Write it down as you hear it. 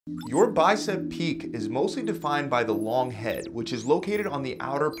Your bicep peak is mostly defined by the long head, which is located on the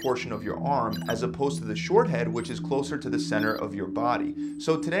outer portion of your arm, as opposed to the short head, which is closer to the center of your body.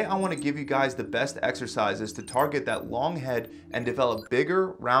 So today I want to give you guys the best exercises to target that long head and develop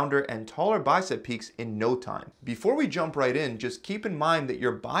bigger, rounder, and taller bicep peaks in no time. Before we jump right in, just keep in mind that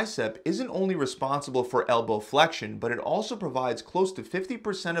your bicep isn't only responsible for elbow flexion, but it also provides close to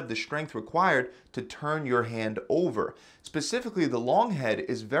 50% of the strength required to turn your hand over. Specifically, the long head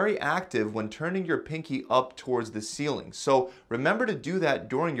is very active when turning your pinky up towards the ceiling. So remember to do that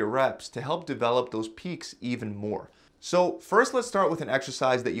during your reps to help develop those peaks even more. So first, let's start with an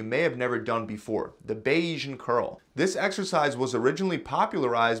exercise that you may have never done before, the Bayesian curl. This exercise was originally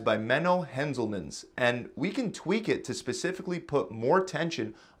popularized by Menno Henselmans, and we can tweak it to specifically put more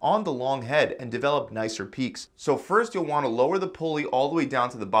tension on the long head and develop nicer peaks. So first, you'll want to lower the pulley all the way down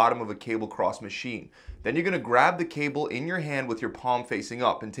to the bottom of a cable cross machine. Then you're going to grab the cable in your hand with your palm facing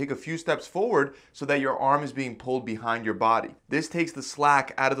up and take a few steps forward so that your arm is being pulled behind your body. This takes the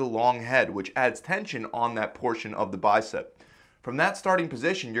slack out of the long head, which adds tension on that portion of the bicep. From that starting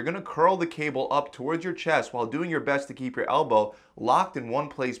position, you're going to curl the cable up towards your chest while doing your best to keep your elbow locked in one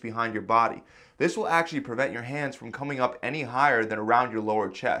place behind your body. This will actually prevent your hands from coming up any higher than around your lower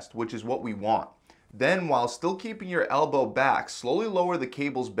chest, which is what we want. Then, while still keeping your elbow back, slowly lower the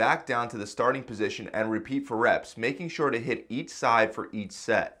cables back down to the starting position and repeat for reps, making sure to hit each side for each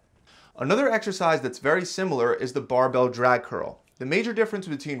set. Another exercise that's very similar is the barbell drag curl. The major difference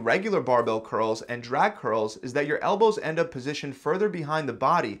between regular barbell curls and drag curls is that your elbows end up positioned further behind the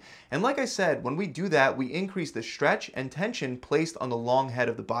body, and like I said, when we do that, we increase the stretch and tension placed on the long head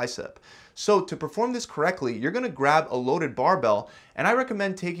of the bicep. So to perform this correctly, you're going to grab a loaded barbell, and I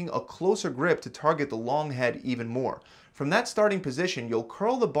recommend taking a closer grip to target the long head even more. From that starting position, you'll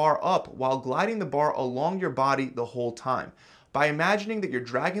curl the bar up while gliding the bar along your body the whole time. By imagining that you're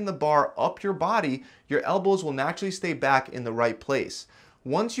dragging the bar up your body, your elbows will naturally stay back in the right place.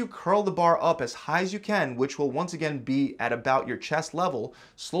 Once you curl the bar up as high as you can, which will once again be at about your chest level,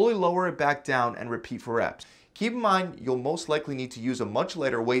 slowly lower it back down and repeat for reps. Keep in mind, you'll most likely need to use a much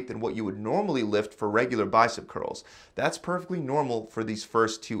lighter weight than what you would normally lift for regular bicep curls. That's perfectly normal for these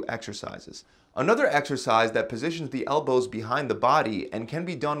first two exercises. Another exercise that positions the elbows behind the body and can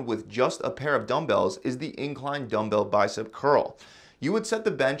be done with just a pair of dumbbells is the incline dumbbell bicep curl. You would set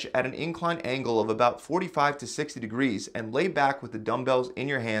the bench at an inclined angle of about 45 to 60 degrees and lay back with the dumbbells in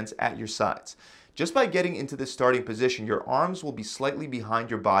your hands at your sides. Just by getting into this starting position, your arms will be slightly behind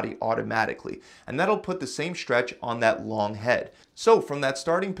your body automatically, and that'll put the same stretch on that long head. So from that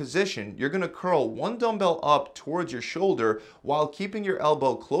starting position, you're going to curl one dumbbell up towards your shoulder while keeping your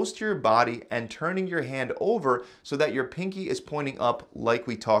elbow close to your body and turning your hand over so that your pinky is pointing up like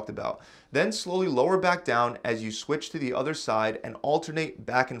we talked about. Then slowly lower back down as you switch to the other side and alternate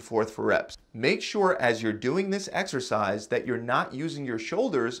back and forth for reps. Make sure as you're doing this exercise that you're not using your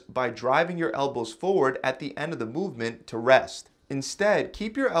shoulders by driving your elbows forward at the end of the movement to rest. Instead,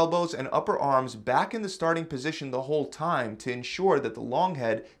 keep your elbows and upper arms back in the starting position the whole time to ensure that the long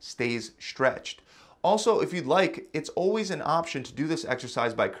head stays stretched. Also, if you'd like, it's always an option to do this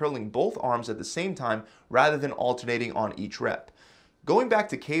exercise by curling both arms at the same time rather than alternating on each rep. Going back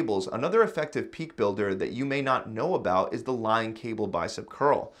to cables, another effective peak builder that you may not know about is the lying cable bicep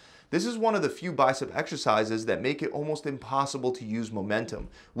curl. This is one of the few bicep exercises that make it almost impossible to use momentum,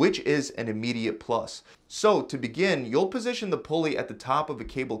 which is an immediate plus. So to begin, you'll position the pulley at the top of a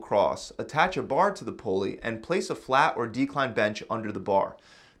cable cross, attach a bar to the pulley, and place a flat or decline bench under the bar.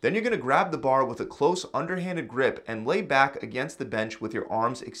 Then you're going to grab the bar with a close underhanded grip and lay back against the bench with your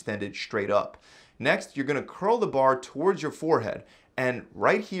arms extended straight up. Next, you're going to curl the bar towards your forehead. And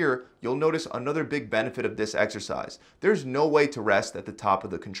right here, you'll notice another big benefit of this exercise. There's no way to rest at the top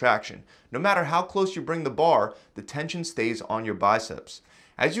of the contraction. No matter how close you bring the bar, the tension stays on your biceps.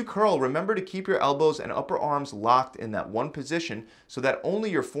 As you curl, remember to keep your elbows and upper arms locked in that one position so that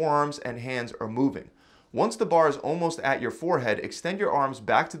only your forearms and hands are moving. Once the bar is almost at your forehead, extend your arms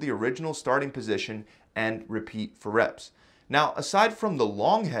back to the original starting position and repeat for reps. Now, aside from the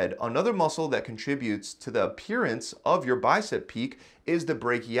long head, another muscle that contributes to the appearance of your bicep peak is the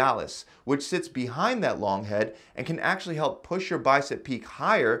brachialis, which sits behind that long head and can actually help push your bicep peak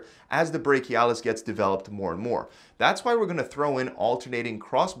higher as the brachialis gets developed more and more. That's why we're going to throw in alternating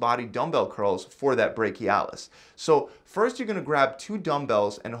cross-body dumbbell curls for that brachialis. So first you're going to grab two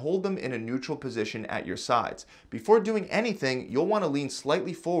dumbbells and hold them in a neutral position at your sides. Before doing anything, you'll want to lean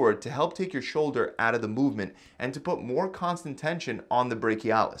slightly forward to help take your shoulder out of the movement and to put more constant tension on the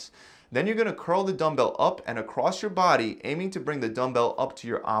brachialis. Then you're going to curl the dumbbell up and across your body, aiming to bring the dumbbell up to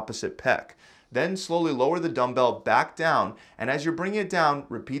your opposite pec. Then slowly lower the dumbbell back down, and as you're bringing it down,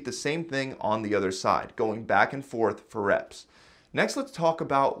 repeat the same thing on the other side, going back and forth for reps. Next, let's talk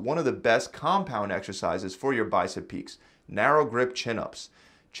about one of the best compound exercises for your bicep peaks, narrow grip chin-ups.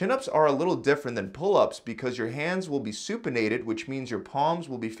 Chin-ups are a little different than pull-ups because your hands will be supinated, which means your palms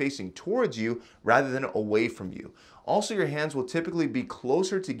will be facing towards you rather than away from you. Also, your hands will typically be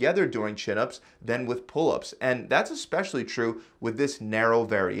closer together during chin-ups than with pull-ups, and that's especially true with this narrow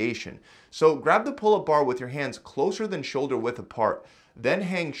variation. So grab the pull-up bar with your hands closer than shoulder width apart, then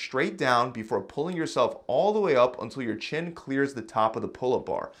hang straight down before pulling yourself all the way up until your chin clears the top of the pull-up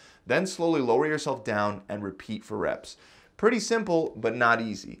bar. Then slowly lower yourself down and repeat for reps. Pretty simple, but not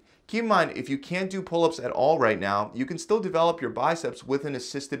easy. Keep in mind, if you can't do pull-ups at all right now, you can still develop your biceps with an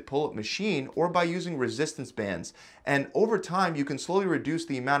assisted pull-up machine or by using resistance bands. And over time, you can slowly reduce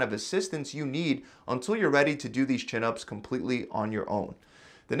the amount of assistance you need until you're ready to do these chin-ups completely on your own.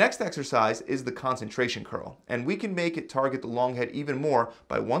 The next exercise is the concentration curl, and we can make it target the long head even more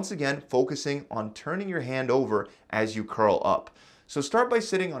by once again focusing on turning your hand over as you curl up. So start by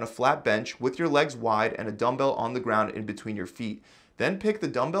sitting on a flat bench with your legs wide and a dumbbell on the ground in between your feet. Then pick the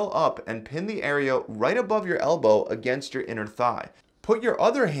dumbbell up and pin the area right above your elbow against your inner thigh. Put your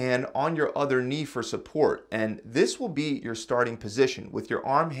other hand on your other knee for support, and this will be your starting position with your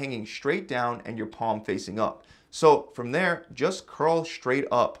arm hanging straight down and your palm facing up. So from there, just curl straight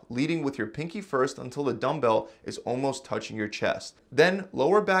up, leading with your pinky first until the dumbbell is almost touching your chest. Then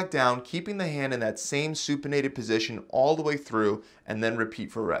lower back down, keeping the hand in that same supinated position all the way through, and then repeat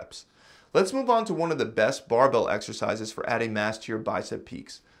for reps. Let's move on to one of the best barbell exercises for adding mass to your bicep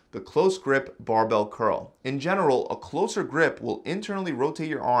peaks, the close grip barbell curl. In general, a closer grip will internally rotate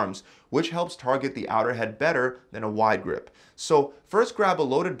your arms, which helps target the outer head better than a wide grip. So first grab a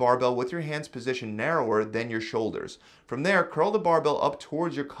loaded barbell with your hands positioned narrower than your shoulders. From there, curl the barbell up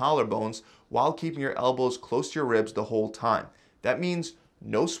towards your collarbones while keeping your elbows close to your ribs the whole time. That means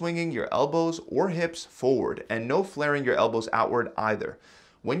no swinging your elbows or hips forward and no flaring your elbows outward either.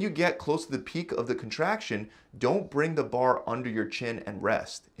 When you get close to the peak of the contraction, don't bring the bar under your chin and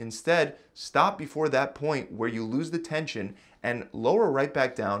rest. Instead, stop before that point where you lose the tension and lower right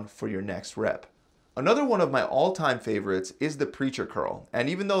back down for your next rep. Another one of my all-time favorites is the preacher curl. And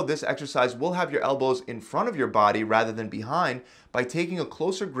even though this exercise will have your elbows in front of your body rather than behind, by taking a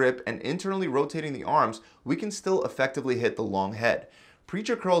closer grip and internally rotating the arms, we can still effectively hit the long head.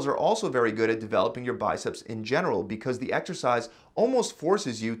 Preacher curls are also very good at developing your biceps in general because the exercise almost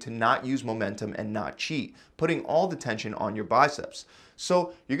forces you to not use momentum and not cheat, putting all the tension on your biceps.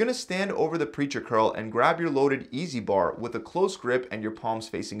 So you're going to stand over the preacher curl and grab your loaded easy bar with a close grip and your palms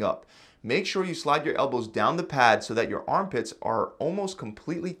facing up. Make sure you slide your elbows down the pad so that your armpits are almost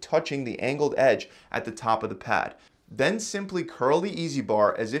completely touching the angled edge at the top of the pad. Then simply curl the easy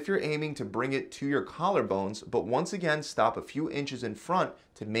bar as if you're aiming to bring it to your collarbones, but once again stop a few inches in front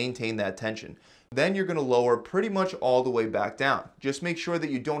to maintain that tension. Then you're going to lower pretty much all the way back down. Just make sure that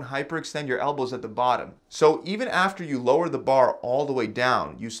you don't hyperextend your elbows at the bottom. So even after you lower the bar all the way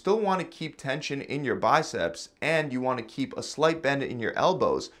down, you still want to keep tension in your biceps and you want to keep a slight bend in your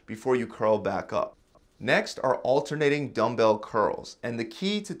elbows before you curl back up. Next are alternating dumbbell curls, and the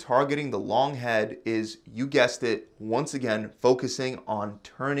key to targeting the long head is, you guessed it, once again focusing on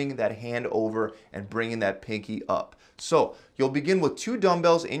turning that hand over and bringing that pinky up. So you'll begin with 2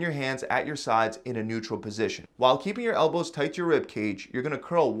 dumbbells in your hands at your sides in a neutral position. While keeping your elbows tight to your rib cage, you're going to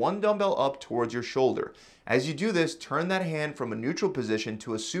curl 1 dumbbell up towards your shoulder. As you do this, turn that hand from a neutral position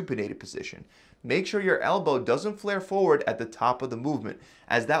to a supinated position. Make sure your elbow doesn't flare forward at the top of the movement,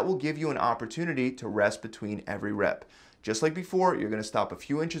 as that will give you an opportunity to rest between every rep. Just like before, you're going to stop a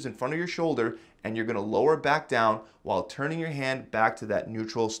few inches in front of your shoulder and you're going to lower back down while turning your hand back to that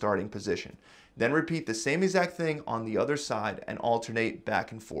neutral starting position. Then repeat the same exact thing on the other side and alternate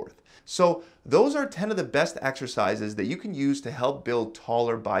back and forth. So those are 10 of the best exercises that you can use to help build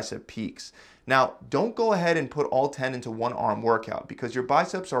taller bicep peaks. Now, don't go ahead and put all 10 into one arm workout because your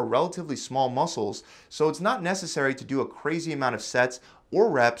biceps are relatively small muscles, so it's not necessary to do a crazy amount of sets or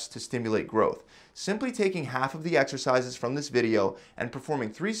reps to stimulate growth. Simply taking half of the exercises from this video and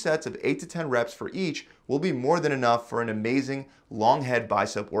performing 3 sets of 8 to 10 reps for each will be more than enough for an amazing long head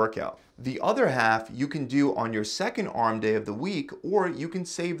bicep workout. The other half you can do on your second arm day of the week, or you can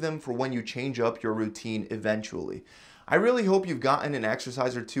save them for when you change up your routine eventually. I really hope you've gotten an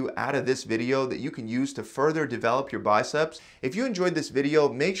exercise or two out of this video that you can use to further develop your biceps. If you enjoyed this video,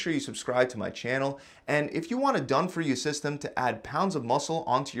 make sure you subscribe to my channel. And if you want a done-for-you system to add pounds of muscle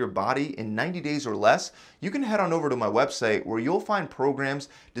onto your body in 90 days or less, you can head on over to my website where you'll find programs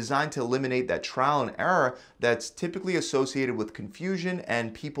designed to eliminate that trial and error that's typically associated with confusion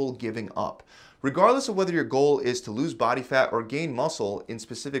and people giving up. Regardless of whether your goal is to lose body fat or gain muscle in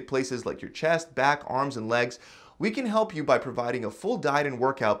specific places like your chest, back, arms, and legs, we can help you by providing a full diet and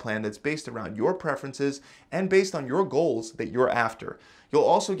workout plan that's based around your preferences and based on your goals that you're after. You'll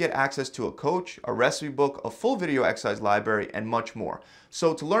also get access to a coach, a recipe book, a full video exercise library, and much more.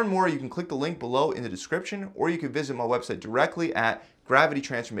 So to learn more, you can click the link below in the description, or you can visit my website directly at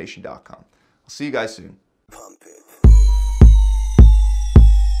gravitytransformation.com. I'll see you guys soon.